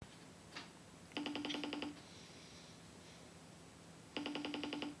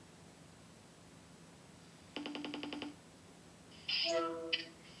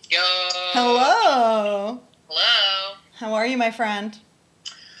How are you, my friend?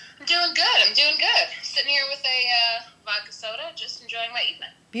 I'm doing good. Sitting here with a vodka soda, just enjoying my evening.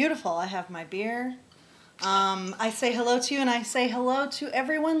 Beautiful. I have my beer. I say hello to you, and I say hello to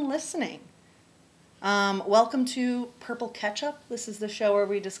everyone listening. Welcome to Purple Ketchup. This is the show where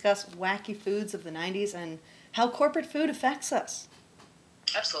we discuss wacky foods of the 90s and how corporate food affects us.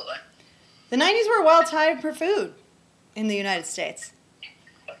 Absolutely. The 90s were a wild time for food in the United States.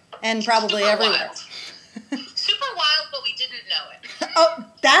 And probably Super everywhere. Wild. Super wild, but we didn't know it. Oh,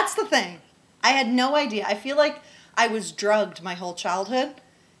 that's the thing. I had no idea. I feel like I was drugged my whole childhood,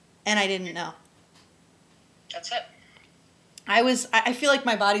 and I didn't know. That's it. I feel like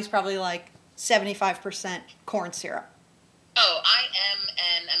my body's probably like 75% corn syrup. Oh, I am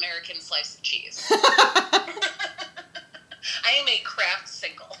an American slice of cheese. I am a Kraft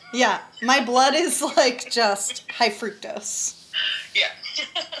single. Yeah, my blood is like just high fructose. Yeah.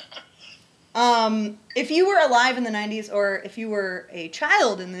 If you were alive in the 90s, or if you were a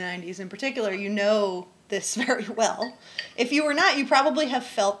child in the 90s in particular, you know this very well. If you were not, you probably have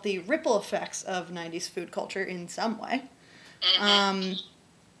felt the ripple effects of 90s food culture in some way. Mm-hmm.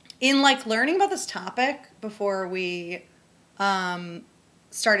 In like learning about this topic before we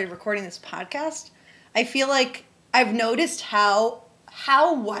started recording this podcast, I feel like I've noticed how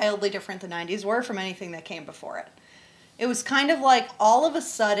wildly different the 90s were from anything that came before it. It was kind of like all of a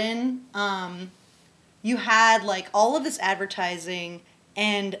sudden you had like all of this advertising,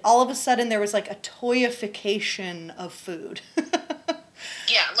 and all of a sudden there was like a toyification of food.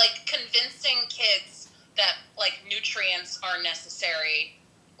 Yeah, like convincing kids that like nutrients are necessary.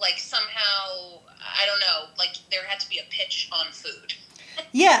 Like somehow, I don't know, like there had to be a pitch on food.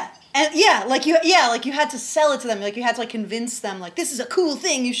 Yeah, and like you had to sell it to them, like you had to like convince them like this is a cool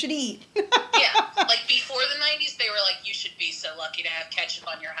thing you should eat. Yeah, like before the 90s, they were like, you should be so lucky to have ketchup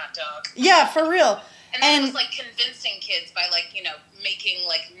on your hot dog. Yeah, for real. And then it was like convincing kids by like, you know, making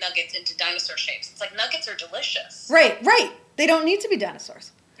like nuggets into dinosaur shapes. It's like nuggets are delicious. Right. They don't need to be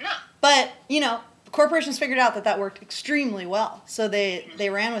dinosaurs. No. But, you know, corporations figured out that worked extremely well, so they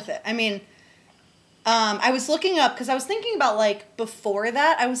ran with it. I mean, I was looking up, because I was thinking about, like, before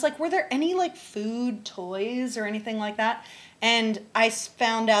that, I was like, were there any, like, food toys or anything like that? And I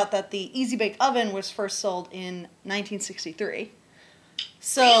found out that the Easy Bake Oven was first sold in 1963.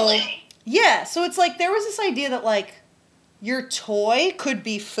 So, really? Yeah, so it's like, there was this idea that, like, your toy could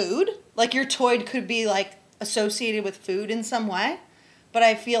be food. Like, your toy could be, like, associated with food in some way. But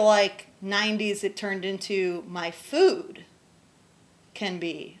I feel like 90s it turned into my food can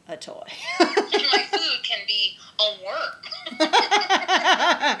be a toy. My food can be a worm.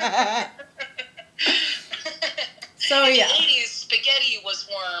 So in yeah. the 80s, spaghetti was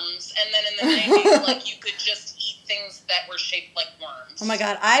worms, and then in the 90s, like, you could just eat things that were shaped like worms. Oh my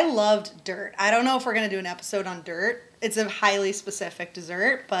god, I loved dirt. I don't know if we're going to do an episode on dirt. It's a highly specific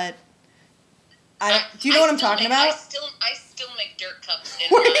dessert, but do you know what I'm talking about? I still make dirt cups in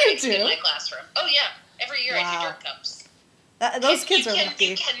my classroom. Oh yeah, every year I do dirt cups. Those kids are lucky.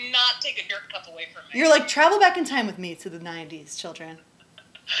 You cannot take a dirt cup away from me. You're like, travel back in time with me to the 90s, children.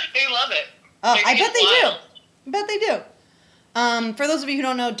 They love it. Oh, I bet they do. I bet they do. For those of you who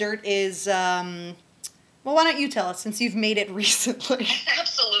don't know, dirt is, well, why don't you tell us, since you've made it recently?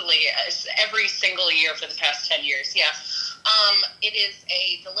 Absolutely. Every single year for the past 10 years, yeah. It is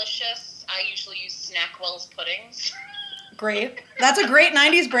a delicious, I usually use Snackwell's puddings. Great. That's a great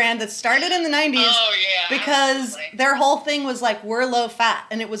 90s brand that started in the 90s. Oh, yeah. Because their whole thing was like, we're low fat,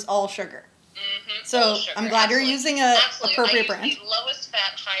 and it was all sugar. Mm-hmm. So all sugar. I'm glad you're using a appropriate brand. I use the lowest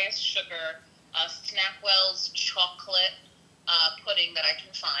fat, highest sugar Snackwell's chocolate pudding that I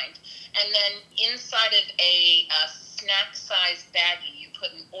can find. And then inside of a snack-sized baggie, you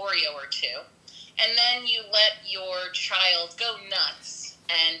put an Oreo or two. And then you let your child go nuts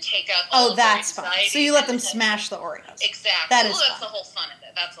and take out all of their that's fun. So you let them smash the Oreos. Exactly. That's fun. The whole fun of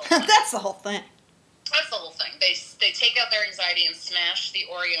it. That's the whole fun. That's the whole thing. That's the whole thing. They take out their anxiety and smash the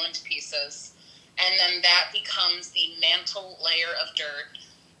Oreo into pieces. And then that becomes the mantle layer of dirt.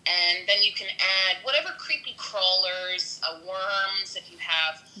 And then you can add whatever creepy crawlers, worms, if you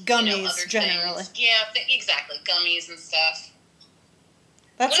have gummies, other generally. Things. Yeah, exactly, gummies and stuff.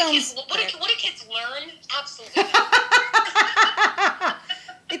 That sounds. What do kids learn? Absolutely.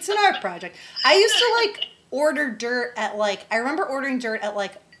 It's an art project. I used to like order dirt at like. I remember ordering dirt at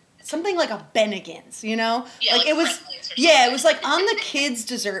like something like a Bennigan's. You know, yeah, like it was. Yeah, it was like on the kids'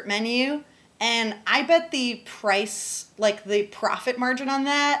 dessert menu. And I bet the price, like the profit margin on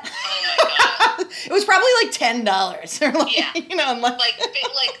that, oh my God. It was probably like $10 or like, yeah,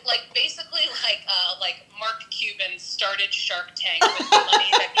 like basically like Mark Cuban started Shark Tank with the money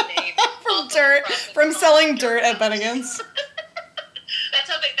that he made from dirt, from selling dirt at Bennigan's. That's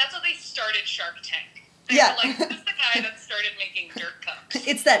how they started Shark Tank. They Yeah. were like, who's the guy that started making dirt cups?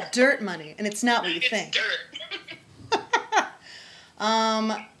 It's that dirt money, and it's not what you think. Dirt.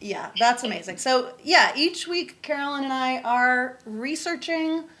 Yeah, that's amazing. So, yeah, each week Carolyn and I are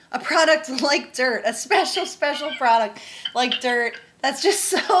researching a product like dirt, a special product like dirt that's just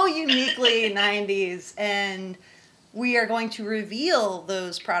so uniquely 90s, and we are going to reveal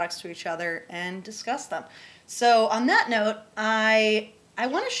those products to each other and discuss them. So, on that note, I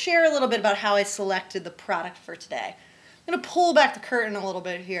want to share a little bit about how I selected the product for today. I'm going to pull back the curtain a little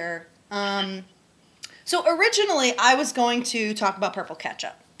bit here. So originally, I was going to talk about purple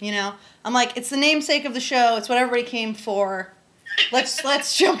ketchup. You know, I'm like, it's the namesake of the show. It's what everybody came for.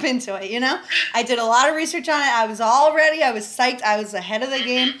 Let's jump into it. You know, I did a lot of research on it. I was all ready. I was psyched. I was ahead of the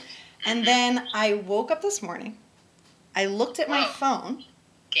game. And then I woke up this morning. I looked at my phone.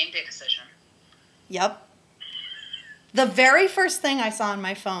 Game day decision. Yep. The very first thing I saw on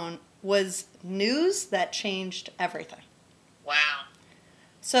my phone was news that changed everything. Wow.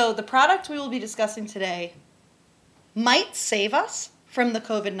 So the product we will be discussing today might save us from the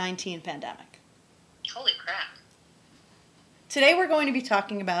COVID-19 pandemic. Holy crap. Today we're going to be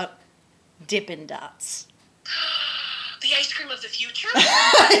talking about Dippin' Dots. The ice cream of the future?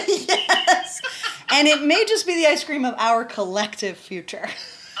 Yes. And it may just be the ice cream of our collective future.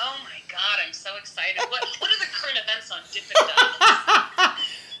 Oh my God, I'm so excited. What are the current events on Dippin' Dots?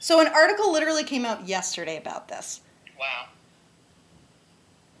 So an article literally came out yesterday about this. Wow.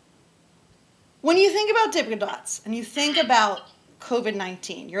 When you think about Dippin' Dots and you think about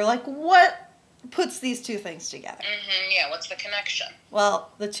COVID-19, you're like, what puts these two things together? Mm-hmm, yeah, what's the connection? Well,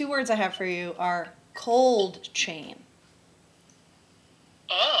 the two words I have for you are cold chain.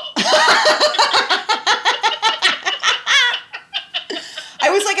 Oh. I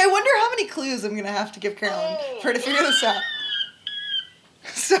was like, I wonder how many clues I'm going to have to give Carolyn for her to figure this out.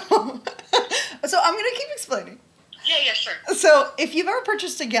 So I'm going to keep explaining. Yeah, sure. So if you've ever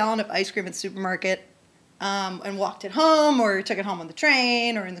purchased a gallon of ice cream at the supermarket and walked it home or took it home on the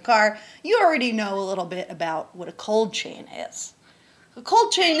train or in the car, you already know a little bit about what a cold chain is. A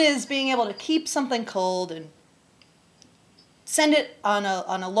cold chain is being able to keep something cold and send it on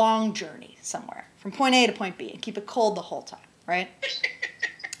a long journey somewhere from point A to point B and keep it cold the whole time, right?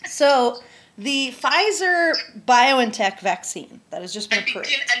 So the Pfizer-BioNTech vaccine that has just been approved.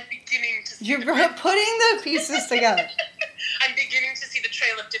 I'm beginning to see You're putting the pieces together. I'm beginning to see the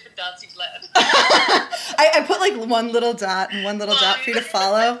trail of Dippin' Dots you've led. I put like one little dot and one little dot for you to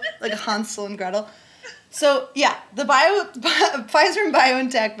follow, like Hansel and Gretel. So yeah, the Pfizer and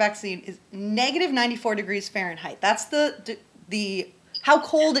BioNTech vaccine is negative 94 degrees Fahrenheit. That's the how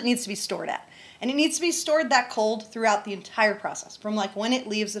cold it needs to be stored at. And it needs to be stored that cold throughout the entire process, from like when it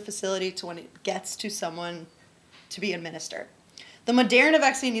leaves the facility to when it gets to someone to be administered. The Moderna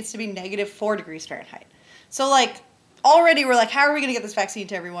vaccine needs to be negative 4 degrees Fahrenheit. So like already we're like, how are we going to get this vaccine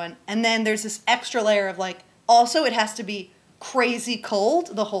to everyone? And then there's this extra layer of like, also it has to be crazy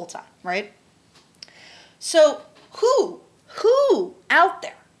cold the whole time, right? So who out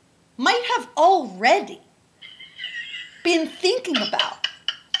there might have already been thinking about,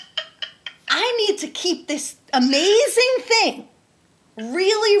 I need to keep this amazing thing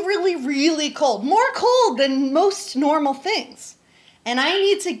really, really, really cold. More cold than most normal things. And I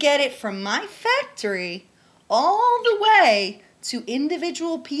need to get it from my factory all the way to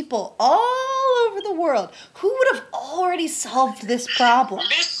individual people all over the world. Who would have already solved this problem?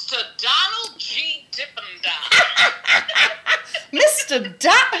 Mr. Donald G. Dippin' Dot. Mr.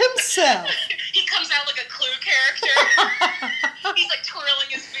 Dot himself. He comes out like a Clue character. He's like twirling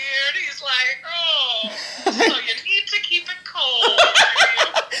his beard. He's like, oh, so you need to keep it cold.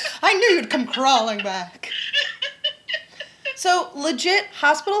 I knew you'd come crawling back. So, legit,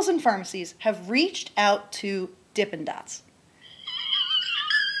 hospitals and pharmacies have reached out to Dippin' Dots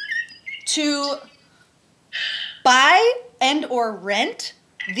to buy and or rent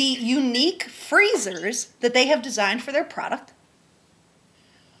the unique freezers that they have designed for their product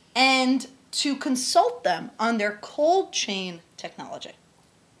and to consult them on their cold chain technology.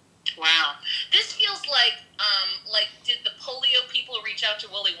 Wow. This feels like did the polio people reach out to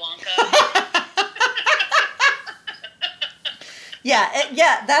Willy Wonka?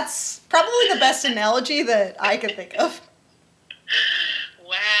 Yeah, that's probably the best analogy that I could think of.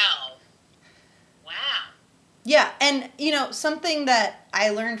 Wow. Yeah, and something that I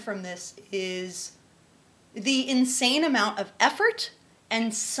learned from this is the insane amount of effort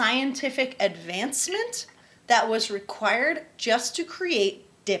and scientific advancement that was required just to create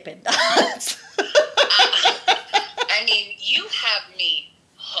Dippin' Dots. I mean, you have me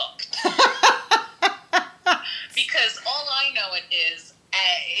hooked. because all I know it is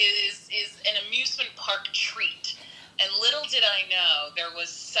an amusement park treat. And little did I know there was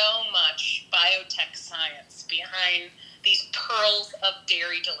so much biotech science behind these pearls of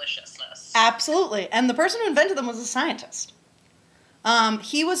dairy deliciousness. Absolutely. And the person who invented them was a scientist.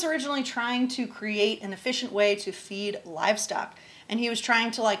 He was originally trying to create an efficient way to feed livestock. And he was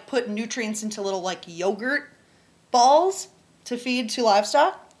trying to, like, put nutrients into little, like, yogurt balls to feed to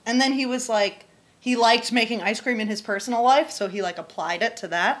livestock. And then he was like, he liked making ice cream in his personal life, so he, like, applied it to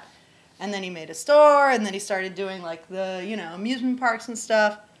that. And then he made a store, and then he started doing, like, the, you know, amusement parks and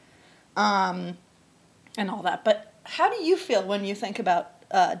stuff, and all that. But how do you feel when you think about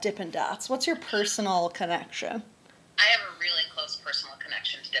Dippin' Dots? What's your personal connection? I have a really close personal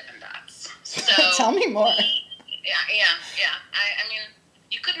connection to Dippin' Dots. So Tell me more. Yeah. I mean,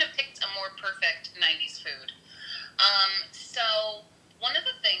 you couldn't have picked a more perfect 90s food. So one of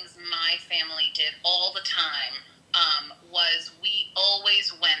the things my family did all the time was we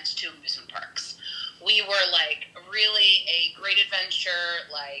always went to amusement parks. We were, like, really a great adventure,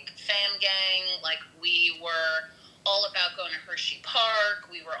 like, fam gang. Like, we were all about going to Hershey Park.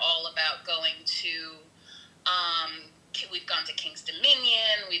 We were all about going to, we've gone to King's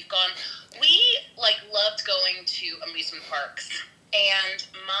Dominion. We, like, loved going to amusement parks. And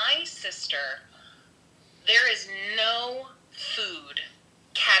my sister, there is no food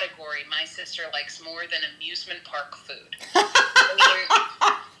category my sister likes more than amusement park food.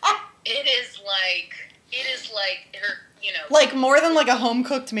 It is like her, you know. Like, more than, like, a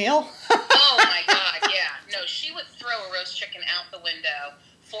home-cooked meal? Oh, my God, yeah. No, she would throw a roast chicken out the window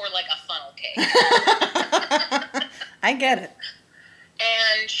for, like, a funnel cake. I get it.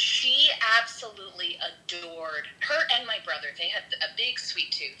 And she absolutely adored her and my brother. They had a big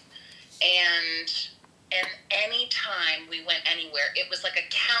sweet tooth. And any time we went anywhere, it was like a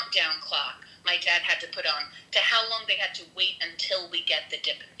countdown clock my dad had to put on to how long they had to wait until we get the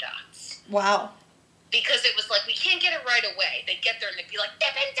Dippin' Dots. Wow. Because it was like, we can't get it right away. They'd get there and they'd be like,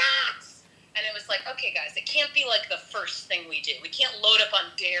 Dippin' Dots! And it was like, okay, guys, it can't be like the first thing we do. We can't load up on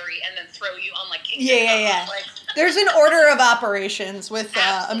dairy and then throw you on, like, King's Yeah. Like, there's an order of operations with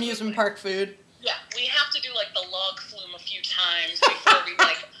amusement park food. Yeah, we have to do, like, the log flume a few times before we,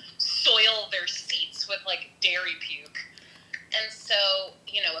 like, soil their seats with, like, dairy puke. And so,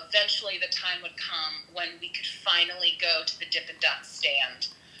 you know, eventually the time would come when we could finally go to the Dippin' Dots stand.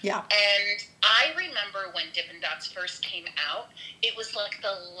 Yeah. And I remember when Dippin' Dots first came out, it was like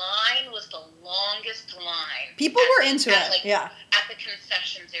the line was the longest line. People were into it, like, yeah. At the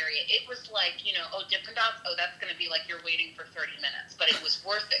concessions area. It was like, you know, oh, Dippin' Dots, oh, that's going to be like you're waiting for 30 minutes. But it was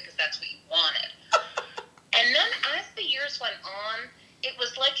worth it because that's what you wanted. And then as the years went on, it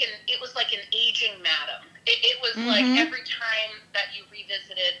was like an aging madam. It was like every time that you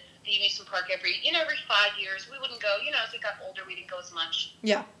revisited the amusement park every 5 years, we wouldn't go, you know, as we got older, we didn't go as much.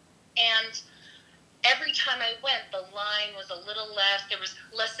 Yeah. And every time I went, the line was a little less, there was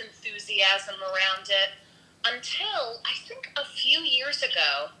less enthusiasm around it, until I think a few years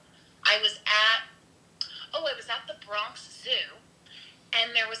ago, I was at the Bronx Zoo,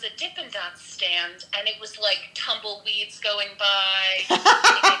 and there was a Dippin' Dots stand, and it was like tumbleweeds going by,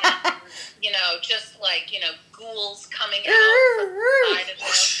 and, you know, just like, you know, ghouls coming out from the side of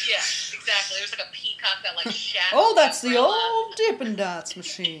it. Yeah, exactly. There was like a peacock that like shat. Oh, that's the old Dippin' Dots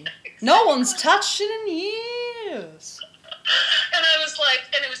machine. Exactly. No one's touched it in years. And I was like,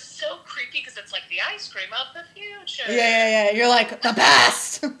 and it was so creepy because it's like the ice cream of the future. Yeah. You're like, the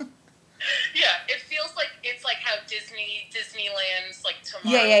best. Yeah, it feels like it's like how Disneyland's like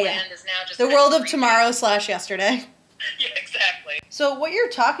Tomorrowland is now just the world of tomorrow / yesterday. Yeah, exactly. So what you're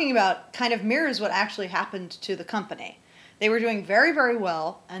talking about kind of mirrors what actually happened to the company. They were doing very, very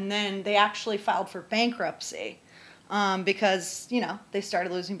well, and then they actually filed for bankruptcy because, you know, they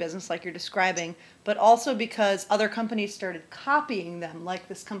started losing business like you're describing, but also because other companies started copying them, like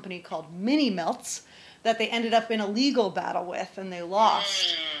this company called Mini Melts that they ended up in a legal battle with, and they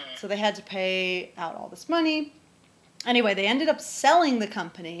lost. So they had to pay out all this money. Anyway, they ended up selling the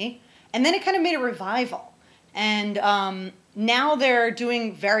company, and then it kind of made a revival. And now they're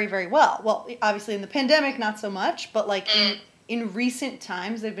doing very, very well. Well, obviously in the pandemic, not so much, but like in recent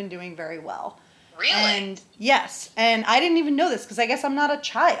times, they've been doing very well. Really? And yes, and I didn't even know this because I guess I'm not a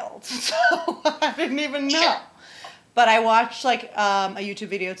child, so I didn't even know. Sure. But I watched like a YouTube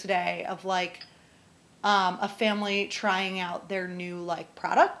video today of like a family trying out their new like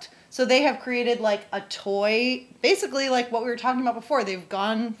product. So they have created like a toy, basically like what we were talking about before. They've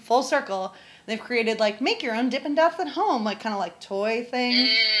gone full circle. They've created like make your own Dippin' Dots at home, like kind of like toy thing.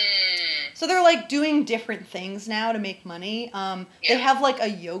 So they're like doing different things now to make money. They have like a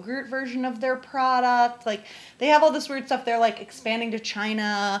yogurt version of their product. Like they have all this weird stuff. They're like expanding to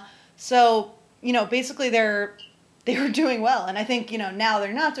China. So, you know, basically they were doing well. And I think, you know, now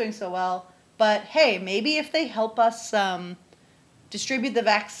they're not doing so well. But hey, maybe if they help us distribute the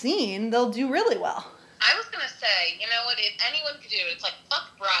vaccine, they'll do really well. I was going to say, you know what, if anyone could do it, it's like,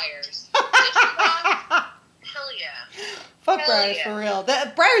 fuck Breyers. Hell yeah. Fuck Breyers, for real.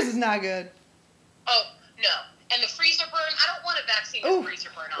 Breyers is not good. Oh, no. And the freezer burn, I don't want a vaccine with freezer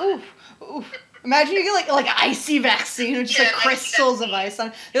burn on it. Oof. Imagine you get like an icy vaccine with just like crystals of ice on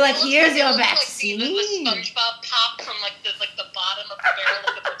it. They're like, here's your vaccine. Like the SpongeBob pop from like the bottom of the barrel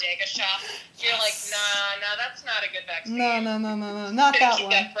of the bodega shop. You're like, nah, that's not a good vaccine. No, not that one.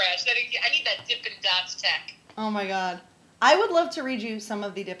 That fresh. I need that Dippin' Dots tech. Oh my god. I would love to read you some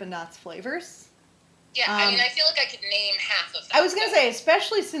of the Dippin' Dots flavors. Yeah, I mean, I feel like I could name half of them. I was going to say,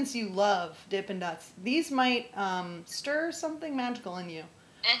 especially since you love Dippin' Dots, these might stir something magical in you.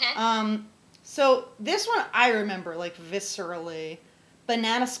 Mm-hmm. So this one I remember, like, viscerally.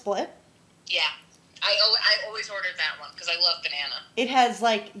 Banana Split. Yeah. I always ordered that one because I love banana. It has,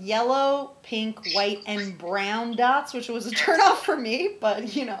 like, yellow, pink, white, and brown dots, which was a turnoff for me,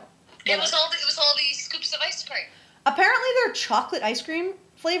 but, you know. It was all the scoops of ice cream. Apparently their chocolate ice cream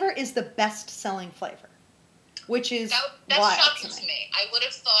flavor is the best-selling flavor, which is that's shocking to me. I would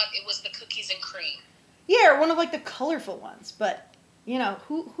have thought it was the cookies and cream. Yeah, or one of, like, the colorful ones, but, you know,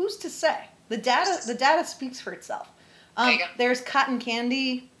 who's to say? The data speaks for itself. There's cotton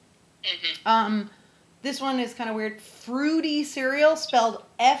candy. Mm-hmm. This one is kind of weird. Fruity cereal, spelled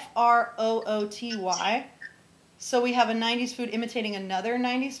Frooty. So we have a 90s food imitating another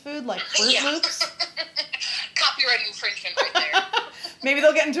 90s food, like Fruit Loops. Copyright infringement right there. Maybe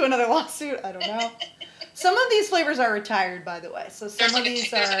they'll get into another lawsuit. I don't know. Some of these flavors are retired, by the way. So some of these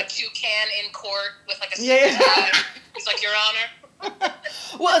there's like a toucan in court with like a He's like, Your Honor.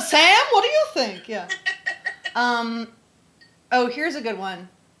 Well, Sam, what do you think? Yeah. Oh, here's a good one.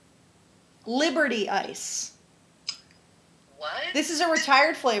 Liberty Ice. What? This is a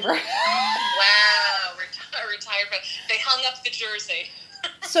retired flavor. Wow, retired. They hung up the jersey.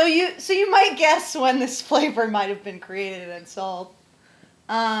 So you might guess when this flavor might have been created and sold.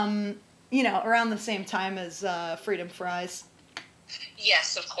 You know, around the same time as Freedom Fries.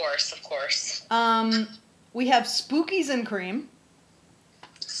 Yes, of course. We have Spookies and Cream,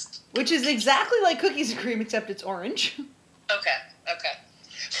 which is exactly like cookies and cream except it's orange. Okay.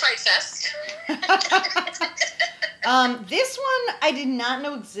 Fright Fest. This one I did not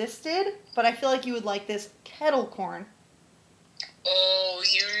know existed, but I feel like you would like this. Kettle corn. Oh,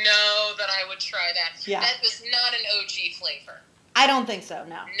 you know that I would try that. Yeah. That was not an OG flavor. I don't think so,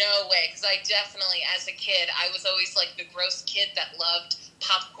 no. No way, because I definitely, as a kid, I was always like the gross kid that loved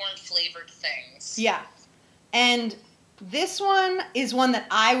popcorn-flavored things. Yeah. And this one is one that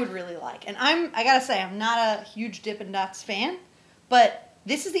I would really like. And I gotta say, I'm not a huge Dippin' Dots fan, but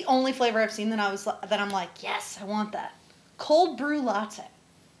this is the only flavor I've seen that I'm like, yes, I want that. Cold brew latte.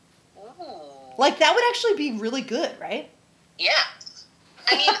 Ooh. Like, that would actually be really good, right? Yeah.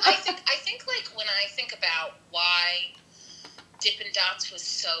 I mean, I think like when I think about why Dippin' Dots was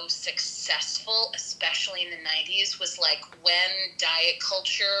so successful, especially in the 90s, was like when diet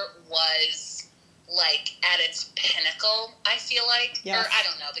culture was like at its pinnacle, I feel like. Yes. Or I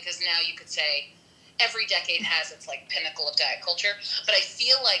don't know, because now you could say every decade has its like pinnacle of diet culture, but I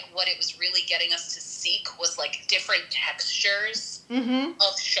feel like what it was really getting us to seek was like different textures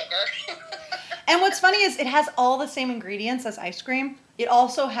of sugar. And what's funny is it has all the same ingredients as ice cream. It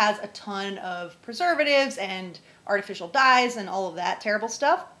also has a ton of preservatives and artificial dyes and all of that terrible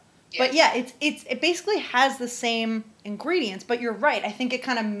stuff. Yeah. But yeah, it basically has the same ingredients, but you're right. I think it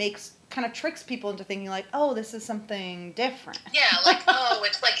kind of tricks people into thinking like, oh, this is something different. Yeah, like, oh,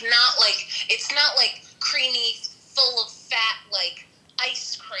 it's not like creamy, full of fat, like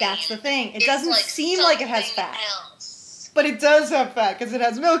ice cream. That's the thing. It it's doesn't like seem like it has fat. Else. But it does have fat because it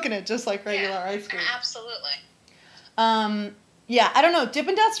has milk in it, just like regular ice cream. Absolutely. Yeah, I don't know.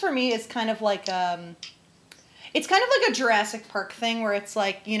 Dippin' Dots for me is kind of like it's kind of like a Jurassic Park thing where it's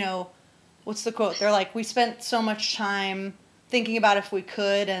like, you know, what's the quote? They're like, we spent so much time thinking about if we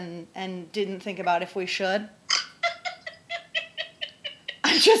could and didn't think about if we should.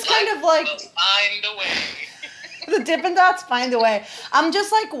 I'm just kind of like... Find a way. The Dippin' Dots find a way. I'm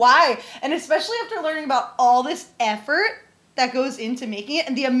just like, why? And especially after learning about all this effort that goes into making it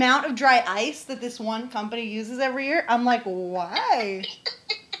and the amount of dry ice that this one company uses every year, I'm like, why?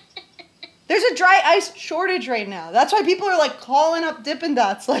 There's a dry ice shortage right now. That's why people are like calling up Dippin'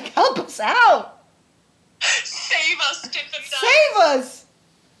 Dots, like, help us out. Save us, Dippin' Dots. Save us.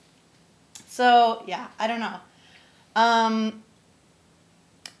 So, yeah, I don't know.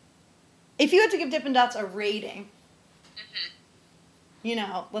 If you had to give Dippin' Dots a rating, you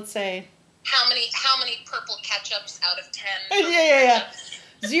know, let's say... How many purple ketchups out of 10? Yeah.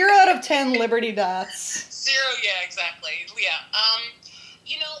 0 out of 10 Liberty Dots. 0, yeah, exactly. Yeah.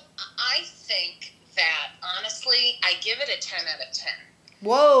 You know, I think that, honestly, I give it a 10 out of 10.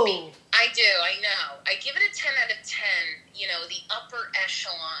 Whoa. I do, I know. I give it a 10 out of 10, you know, the upper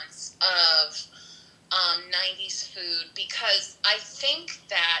echelons of 90s food, because I think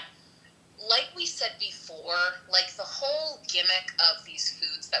that, like we said before, like the whole gimmick of these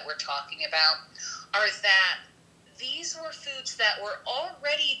foods that we're talking about are that these were foods that were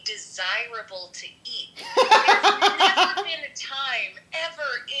already desirable to eat. There's never been a time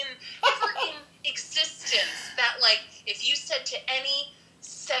ever in existence that, like, if you said to any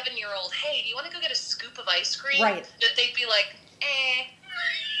 7-year-old, hey, do you want to go get a scoop of ice cream? Right. That they'd be like, eh.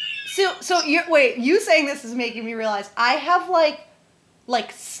 So you saying this is making me realize I have like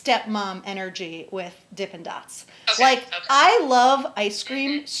stepmom energy with Dippin' Dots. Okay. I love ice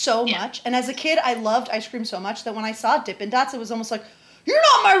cream so much, and as a kid, I loved ice cream so much that when I saw Dippin' Dots, it was almost like, you're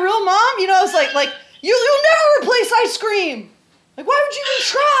not my real mom. You know, I was like you'll never replace ice cream. Like, why would you even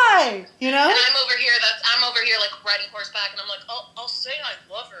try? You know? And I'm over here like riding horseback, and I'm like, I'll say I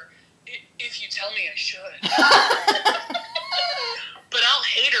love her if you tell me I should. But I'll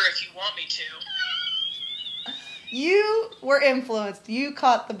hate her if you want me to. You were influenced. You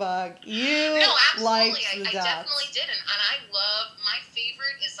caught the bug. You liked the dots. I definitely did. And I love, my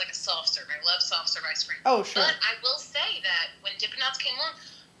favorite is like a soft serve. I love soft serve ice cream. Oh, sure. But I will say that when Dippin' Dots came along,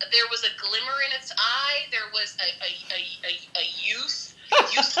 there was a glimmer in its eye. There was a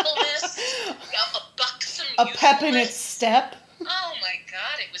youthfulness, a buxom a pep in its step. Oh my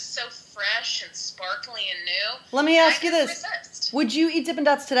God, it was so fresh and sparkly and new. Let me ask you this. Would you eat Dippin'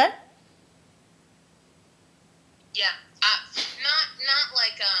 Dots today? Yeah, not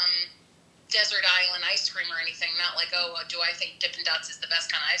like Desert Island ice cream or anything. Not like, do I think Dippin' Dots is the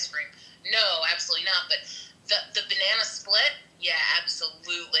best kind of ice cream? No, absolutely not. But the banana split, yeah,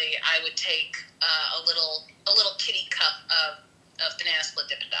 absolutely. I would take a little kitty cup of banana split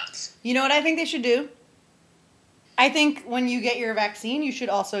Dippin' Dots. You know what I think they should do? I think when you get your vaccine, you should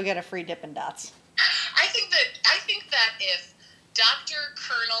also get a free Dippin' Dots. I think that if Dr.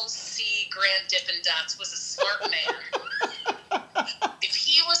 Colonel C. Grant Dippin' Dots was a smart man, if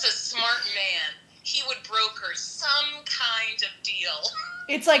he was a smart man, he would broker some kind of deal.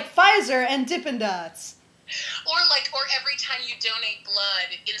 It's like Pfizer and Dippin' Dots. Or every time you donate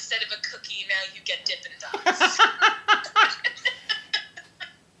blood, instead of a cookie, now you get Dippin' Dots.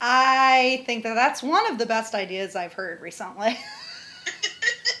 I think that's one of the best ideas I've heard recently.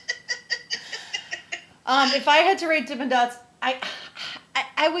 If I had to rate Dippin' Dots,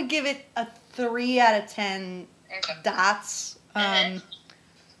 I would give it a 3 out of 10 dots.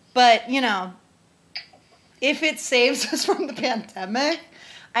 But, you know, if it saves us from the pandemic,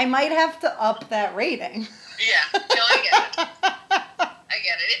 I might have to up that rating. Yeah, no, I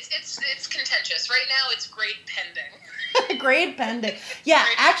get it. It's contentious. Right now, it's grade pending. Grade pending. Yeah,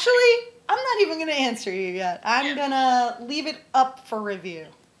 actually, I'm not even going to answer you yet. I'm going to leave it up for review.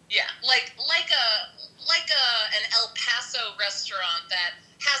 Yeah, like an El Paso restaurant that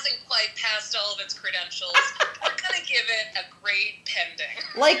hasn't quite passed all of its credentials. We're going to give it a grade pending.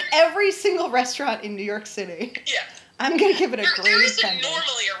 Like every single restaurant in New York City. Yeah. I'm going to give it a grade pending. There isn't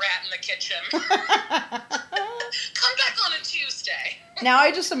normally a rat in the kitchen. Come back on a Tuesday. Now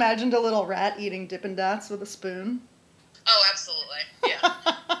I just imagined a little rat eating Dippin' Dots with a spoon. Oh, absolutely. Yeah.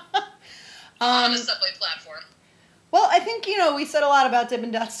 On a subway platform. Well, I think, we said a lot about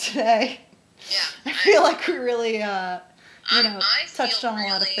Dippin' Dots today. Yeah. I feel like we really, touched on a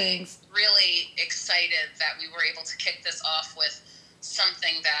lot of things. Really excited that we were able to kick this off with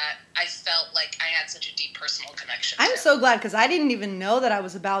something that I felt like I had such a deep personal connection to. I'm so glad, because I didn't even know that I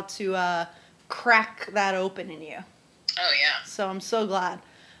was about to crack that open in you. Oh, yeah. So I'm so glad.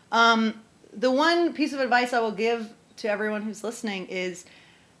 The one piece of advice I will give to everyone who's listening is,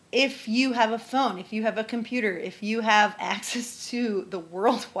 if you have a phone, if you have a computer, if you have access to the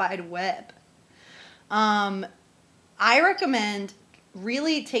World Wide Web, I recommend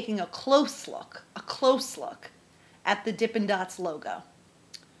really taking a close look at the Dippin' Dots logo.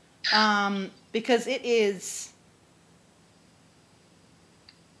 Because it is...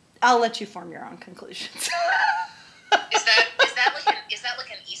 I'll let you form your own conclusions. Is that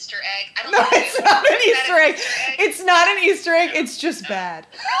like an Easter egg? I don't know. No, it's not an Easter egg. It's not an Easter egg. It's just bad.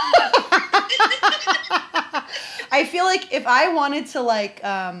 I feel like if I wanted to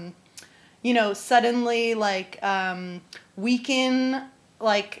suddenly weaken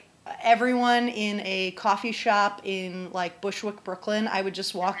everyone in a coffee shop in like Bushwick, Brooklyn, I would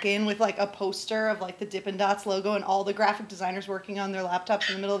just walk in with like a poster of like the Dippin' Dots logo, and all the graphic designers working on their laptops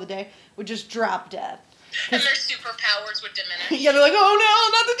in the middle of the day would just drop dead. And their superpowers would diminish. Yeah, they're like, oh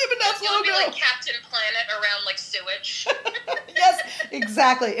no, not the Dippin' Dots It would be logo. like Captain Planet around like sewage. Yes,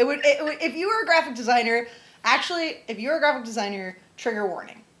 exactly. It would, if you were a graphic designer, actually, if you're a graphic designer, trigger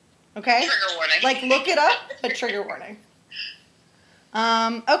warning. Okay? Trigger warning. Like, look it up, but trigger warning.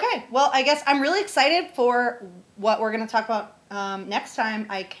 Okay, well, I guess I'm really excited for what we're going to talk about next time.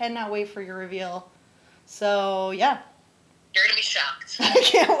 I cannot wait for your reveal. So, yeah. You're going to be shocked. I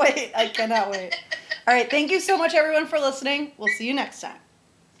can't wait. I cannot wait. All right, thank you so much, everyone, for listening. We'll see you next time.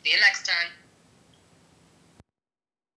 See you next time.